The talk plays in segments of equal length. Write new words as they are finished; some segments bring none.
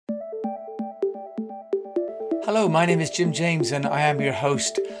Hello, my name is Jim James and I am your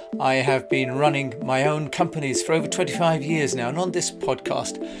host. I have been running my own companies for over 25 years now, and on this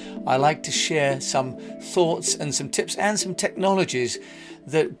podcast I like to share some thoughts and some tips and some technologies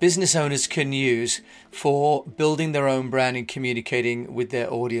that business owners can use for building their own brand and communicating with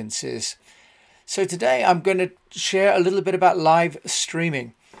their audiences. So today I'm going to share a little bit about live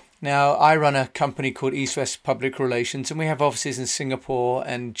streaming. Now, I run a company called EASTWEST Public Relations, and we have offices in Singapore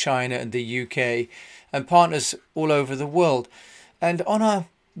and China and the UK and partners all over the world. And on our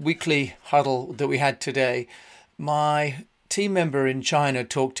weekly huddle that we had today, my team member in China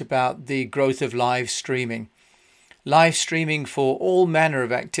talked about the growth of live streaming for all manner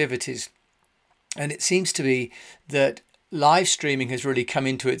of activities. And it seems to be that live streaming has really come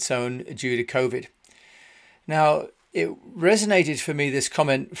into its own due to COVID. Now, it resonated for me, this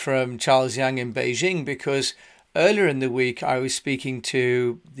comment from Charles Yang in Beijing, because earlier in the week I was speaking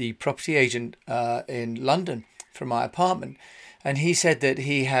to the property agent in London for my apartment, and he said that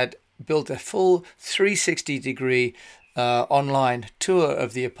he had built a full 360-degree online tour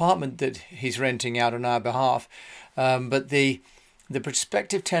of the apartment that he's renting out on our behalf, but the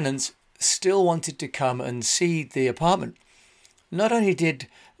prospective tenants still wanted to come and see the apartment. Not only did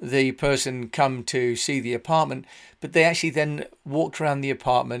the person come to see the apartment, but they actually then walked around the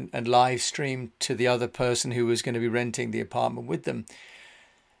apartment and live streamed to the other person who was going to be renting the apartment with them.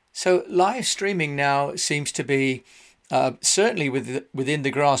 So live streaming now seems to be certainly within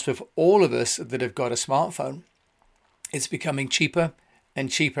the grasp of all of us that have got a smartphone. It's becoming cheaper and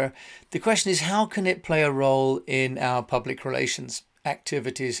cheaper. The question is, how can it play a role in our public relations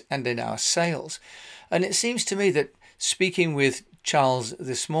activities and in our sales? And it seems to me that, speaking with Charles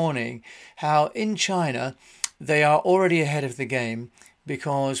this morning, how in China they are already ahead of the game,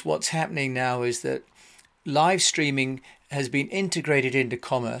 because what's happening now is that live streaming has been integrated into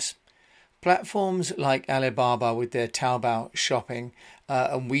commerce. Platforms like Alibaba with their Taobao shopping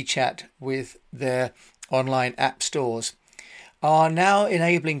and WeChat with their online app stores are now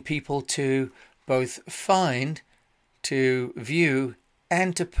enabling people to both find, to view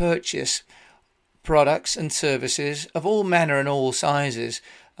and to purchase products and services of all manner and all sizes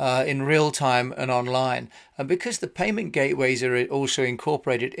in real time and online. And because the payment gateways are also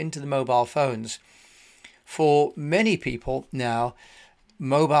incorporated into the mobile phones, for many people now,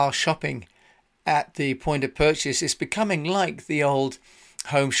 mobile shopping at the point of purchase is becoming like the old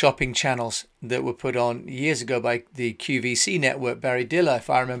home shopping channels that were put on years ago by the QVC network, Barry Diller, if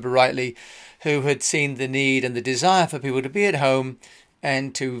I remember rightly, who had seen the need and the desire for people to be at home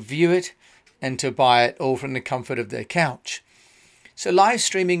and to view it and to buy it all from the comfort of their couch. So live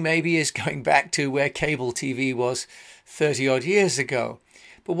streaming maybe is going back to where cable TV was 30 odd years ago.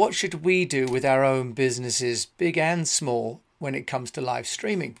 But what should we do with our own businesses, big and small, when it comes to live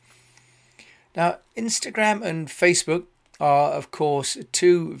streaming? Now, Instagram and Facebook are, of course,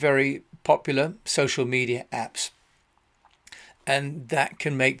 two very popular social media apps, and that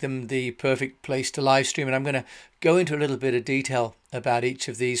can make them the perfect place to live stream. And I'm going to go into a little bit of detail about each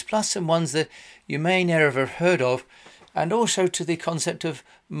of these, plus some ones that you may never have heard of, and also to the concept of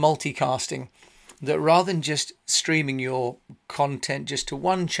multicasting, that rather than just streaming your content just to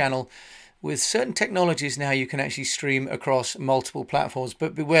one channel, with certain technologies now you can actually stream across multiple platforms.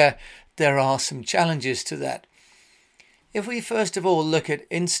 But beware, there are some challenges to that. If we first of all look at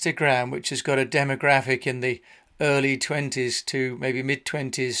Instagram, which has got a demographic in the early 20s to maybe mid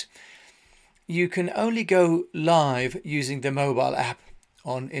 20s, you can only go live using the mobile app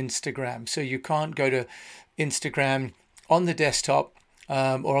on Instagram. So you can't go to Instagram on the desktop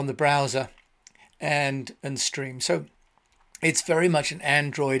or on the browser and stream. So it's very much an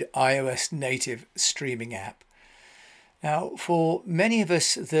Android iOS native streaming app. Now, for many of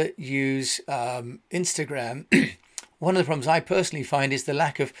us that use Instagram, one of the problems I personally find is the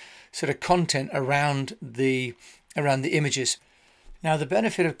lack of sort of content around the images. Now, the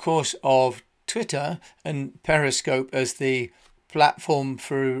benefit, of course, of Twitter and Periscope as the platform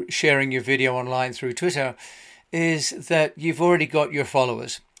for sharing your video online through Twitter is that you've already got your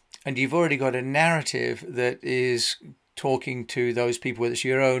followers and you've already got a narrative that is talking to those people, whether it's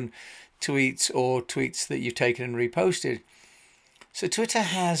your own tweets or tweets that you've taken and reposted. So Twitter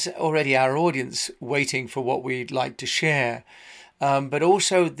has already our audience waiting for what we'd like to share. But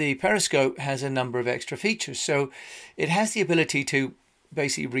also the Periscope has a number of extra features. So it has the ability to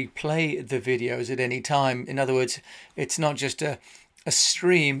basically replay the videos at any time. In other words, it's not just a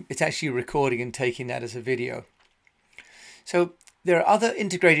stream, it's actually recording and taking that as a video. So there are other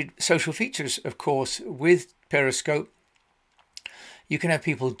integrated social features, of course, with Periscope. You can have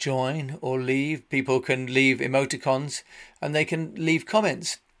people join or leave. People can leave emoticons and they can leave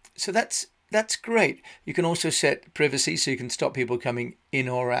comments. So that's that's great. You can also set privacy so you can stop people coming in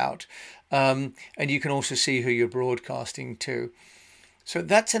or out. And you can also see who you're broadcasting to. So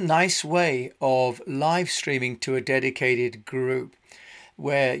that's a nice way of live streaming to a dedicated group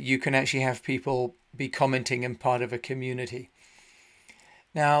where you can actually have people be commenting and part of a community.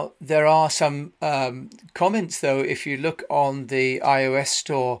 Now, there are some comments, though. If you look on the iOS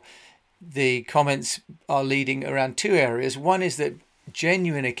store, the comments are leading around two areas. One is that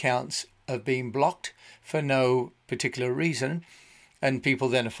genuine accounts have been blocked for no particular reason, and people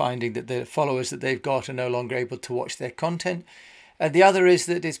then are finding that the followers that they've got are no longer able to watch their content. And the other is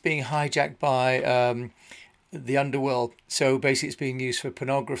that it's being hijacked by the underworld. So basically it's being used for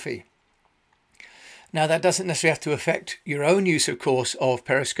pornography. Now, that doesn't necessarily have to affect your own use, of course, of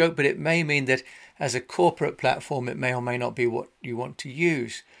Periscope, but it may mean that as a corporate platform, it may or may not be what you want to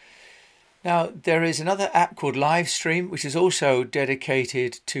use. Now, there is another app called Livestream, which is also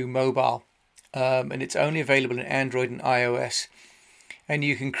dedicated to mobile, and it's only available in Android and iOS. And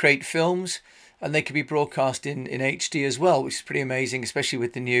you can create films, and they can be broadcast in HD as well, which is pretty amazing, especially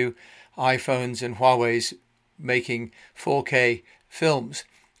with the new iPhones and Huawei's making 4K films.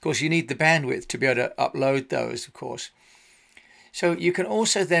 Of course, you need the bandwidth to be able to upload those, of course. So you can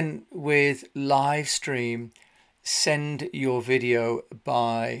also then, with Livestream, send your video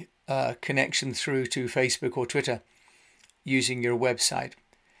by connection through to Facebook or Twitter using your website.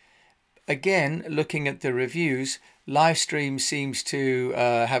 Again, looking at the reviews, Livestream seems to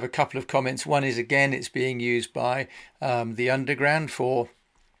have a couple of comments. One is, again, it's being used by the underground for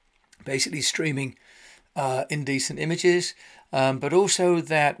basically streaming indecent images, but also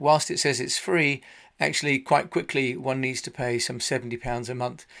that whilst it says it's free, actually quite quickly one needs to pay some £70 a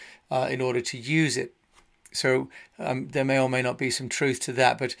month in order to use it. So there may or may not be some truth to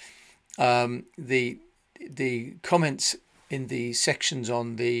that, but the comments in the sections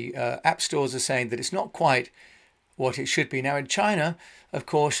on the app stores are saying that it's not quite what it should be. Now, in China, of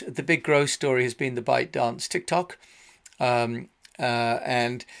course, the big growth story has been the ByteDance TikTok,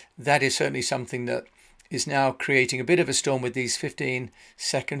 and that is certainly something that is now creating a bit of a storm with these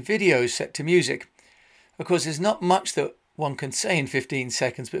 15-second videos set to music. Of course, there's not much that one can say in 15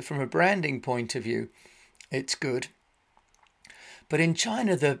 seconds, but from a branding point of view, it's good. But in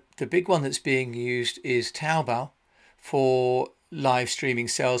China, the big one that's being used is Taobao for live streaming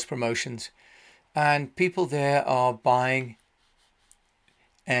sales promotions. And people there are buying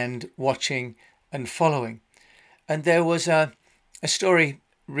and watching and following. And there was a story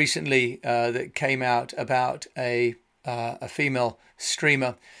recently that came out about a female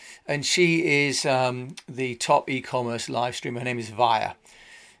streamer, and she is the top e-commerce live streamer. Her name is Viya,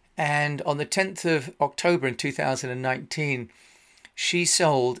 and on the 10th of October in 2019 she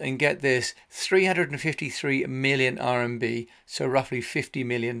sold, and get this, 353 million RMB, so roughly $50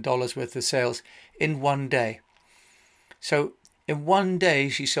 million worth of sales in one day. So in one day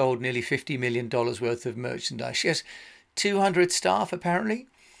she sold nearly $50 million worth of merchandise. She has 200 staff apparently,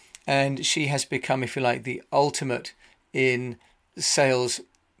 and she has become, if you like, the ultimate in sales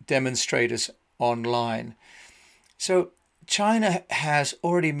demonstrators online. So China has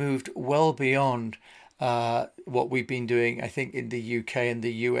already moved well beyond what we've been doing, I think, in the UK and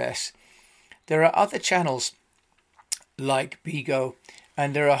the US. There are other channels like Bigo,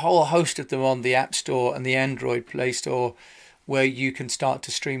 and there are a whole host of them on the App Store and the Android Play Store where you can start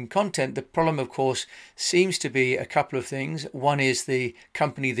to stream content. The problem, of course, seems to be a couple of things. One is the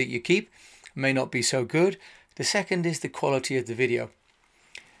company that you keep may not be so good. The second is the quality of the video.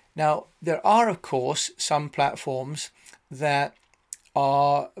 Now, there are, of course, some platforms that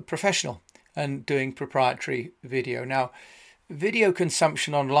are professional and doing proprietary video. Now, video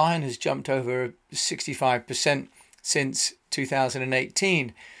consumption online has jumped over 65% since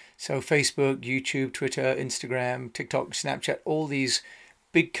 2018. So Facebook, YouTube, Twitter, Instagram, TikTok, Snapchat, all these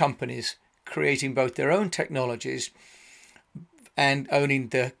big companies creating both their own technologies and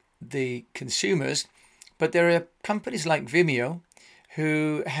owning the consumers. But there are companies like Vimeo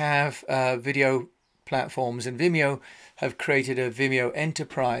who have video platforms, and Vimeo have created a Vimeo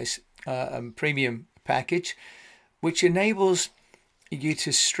Enterprise premium package, which enables you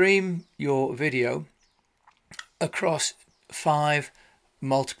to stream your video across 5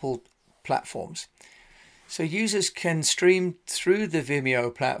 multiple platforms. So users can stream through the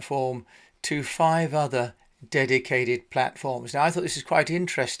Vimeo platform to 5 other dedicated platforms. Now, I thought this is quite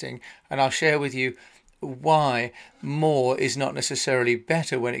interesting, and I'll share with you why more is not necessarily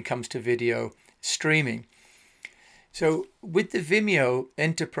better when it comes to video streaming. So with the Vimeo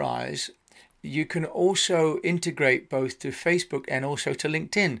Enterprise, you can also integrate both to Facebook and also to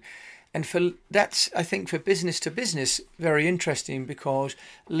LinkedIn. And that's, I think, for business to business, very interesting, because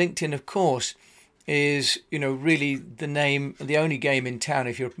LinkedIn, of course, is, really the only game in town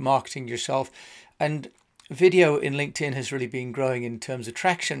if you're marketing yourself. And video in LinkedIn has really been growing in terms of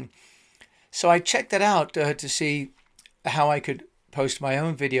traction. So I checked that out to see how I could post my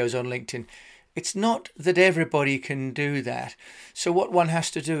own videos on LinkedIn. It's not that everybody can do that. So what one has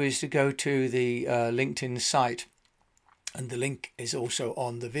to do is to go to the LinkedIn site. And the link is also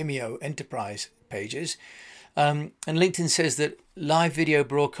on the Vimeo enterprise pages. And LinkedIn says that live video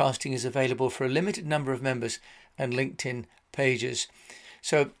broadcasting is available for a limited number of members and LinkedIn pages.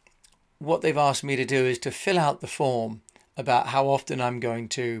 So what they've asked me to do is to fill out the form about how often I'm going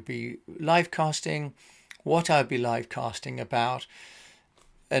to be live casting, what I'll be live casting about,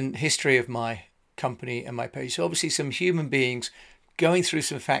 and history of my company and my page. So obviously some human beings going through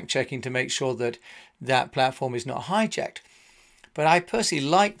some fact checking to make sure that that platform is not hijacked. But I personally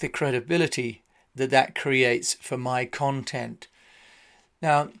like the credibility that creates for my content.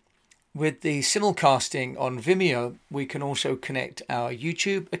 Now, with the simulcasting on Vimeo, we can also connect our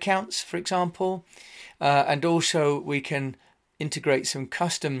YouTube accounts, for example, and also we can integrate some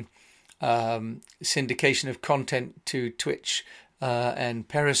custom syndication of content to Twitch and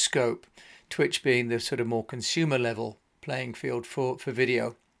Periscope, Twitch being the sort of more consumer level playing field for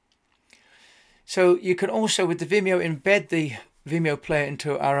video. So you can also, with the Vimeo, embed the Vimeo player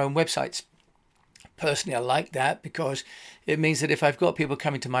into our own websites. Personally, I like that because it means that if I've got people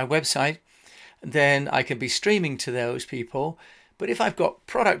coming to my website, then I can be streaming to those people. But if I've got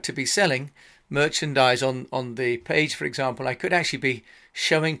product to be selling, merchandise on the page, for example, I could actually be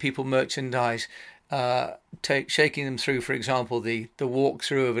showing people merchandise, shaking them through, for example, the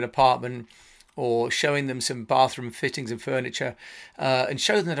walkthrough of an apartment, or showing them some bathroom fittings and furniture, and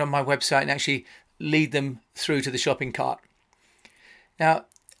show them that on my website and actually lead them through to the shopping cart. Now,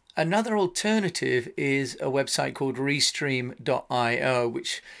 another alternative is a website called restream.io,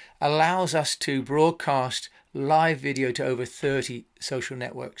 which allows us to broadcast live video to over 30 social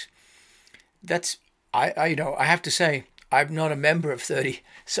networks. That's, I have to say, I'm not a member of 30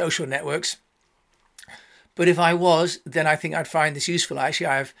 social networks, but if I was, then I think I'd find this useful. Actually,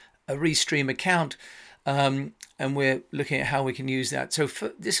 I have a Restream account, and we're looking at how we can use that. So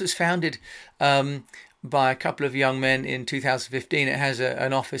this was founded by a couple of young men in 2015. It has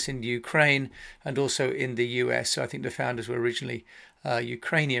an office in Ukraine and also in the US. So I think the founders were originally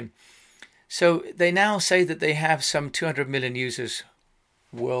Ukrainian. So they now say that they have some 200 million users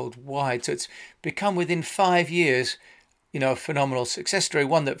worldwide. So it's become, within 5 years, a phenomenal success story,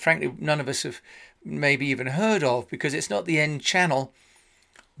 one that frankly none of us have maybe even heard of, because it's not the end channel,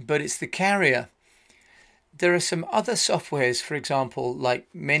 but it's the carrier. There are some other softwares, for example, like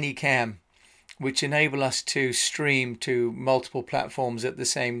ManyCam, which enable us to stream to multiple platforms at the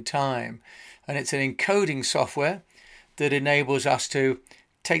same time. And it's an encoding software that enables us to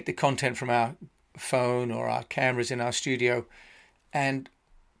take the content from our phone or our cameras in our studio and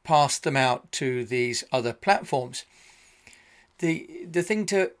pass them out to these other platforms. The thing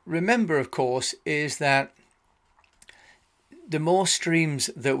to remember, of course, is that the more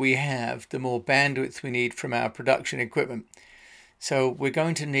streams that we have, the more bandwidth we need from our production equipment. So we're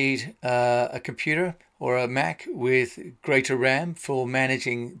going to need a computer or a Mac with greater RAM for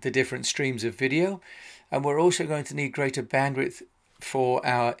managing the different streams of video. And we're also going to need greater bandwidth for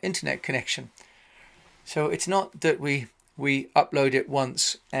our internet connection. So it's not that we upload it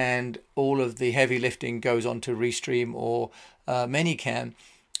once and all of the heavy lifting goes on to Restream or ManyCam.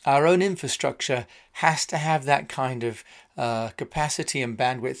 Our own infrastructure has to have that kind of capacity and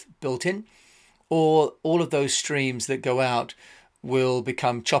bandwidth built in, or all of those streams that go out will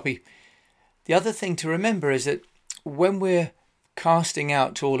become choppy. The other thing to remember is that when we're casting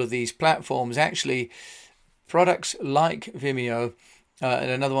out to all of these platforms, actually products like Vimeo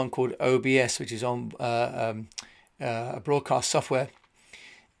and another one called OBS, which is on a broadcast software,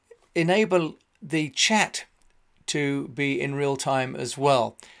 enable the chat to be in real time as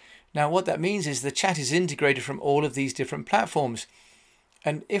well. Now what that means is the chat is integrated from all of these different platforms.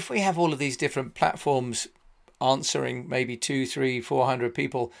 And if we have all of these different platforms answering, maybe 200, 300, 400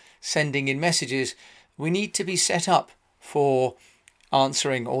 people sending in messages, we need to be set up for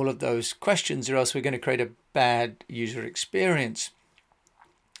answering all of those questions, or else we're going to create a bad user experience.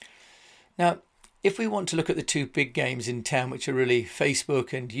 Now, if we want to look at the two big games in town, which are really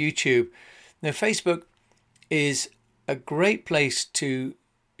Facebook and YouTube, now Facebook is a great place to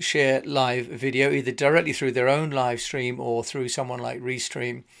share live video, either directly through their own live stream or through someone like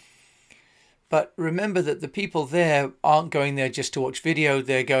Restream. But remember that the people there aren't going there just to watch video,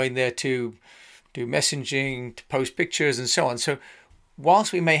 they're going there to do messaging, to post pictures and so on. So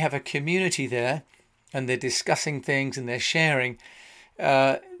whilst we may have a community there and they're discussing things and they're sharing,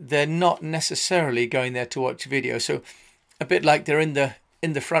 they're not necessarily going there to watch video. So a bit like they're in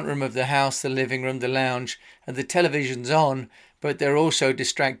the front room of the house, the living room, the lounge, and the television's on, but they're also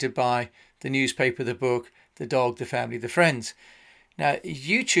distracted by the newspaper, the book, the dog, the family, the friends. Now,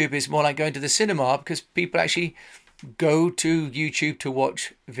 YouTube is more like going to the cinema because people actually go to YouTube to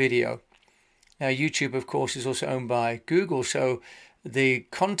watch video. Now, YouTube, of course, is also owned by Google, so the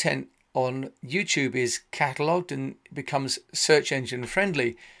content on YouTube is catalogued and becomes search engine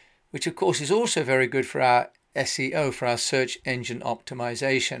friendly, which, of course, is also very good for our SEO, for our search engine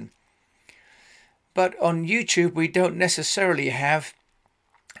optimization. But on YouTube, we don't necessarily have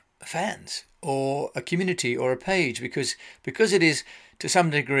fans or a community or a page because it is to some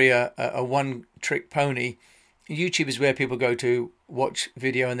degree a one-trick pony. YouTube is where people go to watch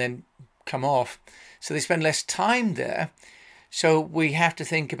video and then come off, so they spend less time there. So we have to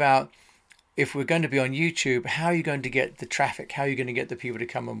think about, if we're going to be on YouTube, how are you going to get the traffic? How are you going to get the people to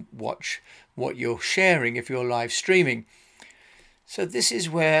come and watch what you're sharing if you're live streaming? So this is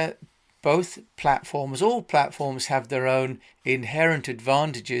where all platforms have their own inherent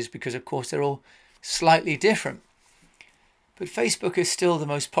advantages because, of course, they're all slightly different. But Facebook is still the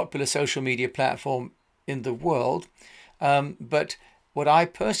most popular social media platform in the world. But what I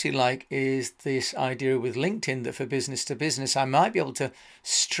personally like is this idea with LinkedIn that for business to business, I might be able to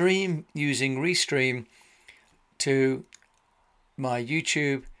stream using Restream to my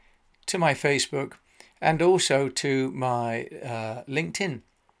YouTube, to my Facebook, and also to my LinkedIn.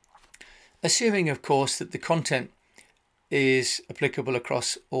 Assuming, of course, that the content is applicable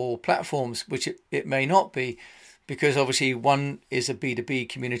across all platforms, which it may not be, because obviously one is a B2B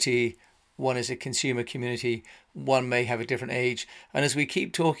community, one is a consumer community, one may have a different age. And as we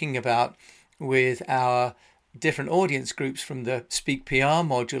keep talking about with our different audience groups from the Speak PR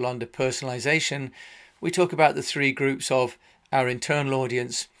module under personalization, we talk about the three groups of our internal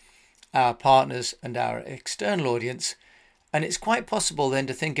audience, our partners, and our external audience. And it's quite possible then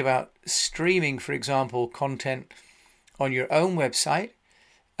to think about streaming, for example, content on your own website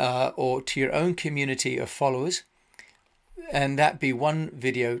or to your own community of followers, and that be one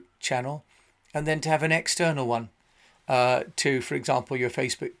video channel, and then to have an external one to, for example, your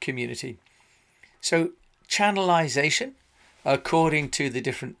Facebook community. So channelization, according to the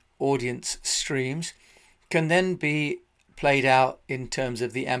different audience streams, can then be played out in terms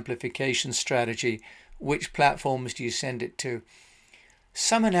of the amplification strategy. Which platforms do you send it to?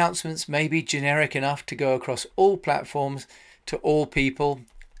 Some announcements may be generic enough to go across all platforms to all people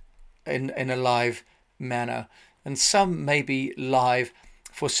in a live manner. And some may be live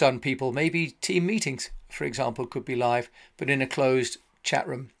for some people. Maybe team meetings, for example, could be live, but in a closed chat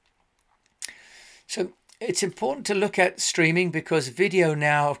room. So it's important to look at streaming because video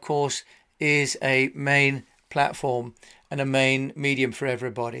now, of course, is a main platform and a main medium for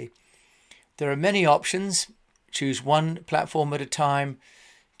everybody. There are many options. Choose one platform at a time.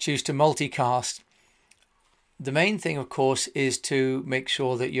 Choose to multicast. The main thing, of course, is to make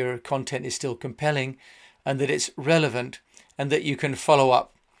sure that your content is still compelling and that it's relevant and that you can follow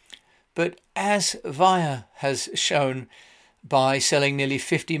up. But as Viya has shown by selling nearly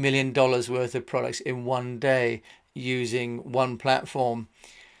 $50 million worth of products in one day using one platform,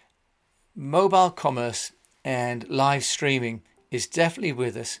 mobile commerce and live streaming is definitely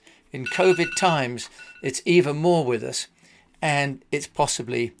with us. In COVID times, it's even more with us, and it's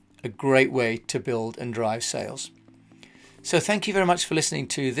possibly a great way to build and drive sales. So thank you very much for listening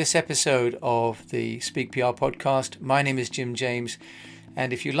to this episode of the Speak PR podcast. My name is Jim James,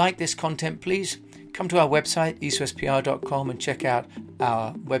 and if you like this content, please come to our website, eastwestpr.com, and check out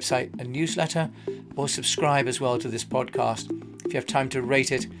our website and newsletter, or subscribe as well to this podcast. If you have time to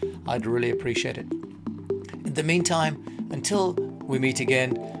rate it, I'd really appreciate it. In the meantime, until we meet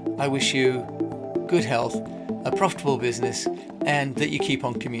again, I wish you good health, a profitable business, and that you keep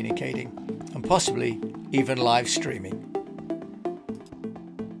on communicating, and possibly even live streaming.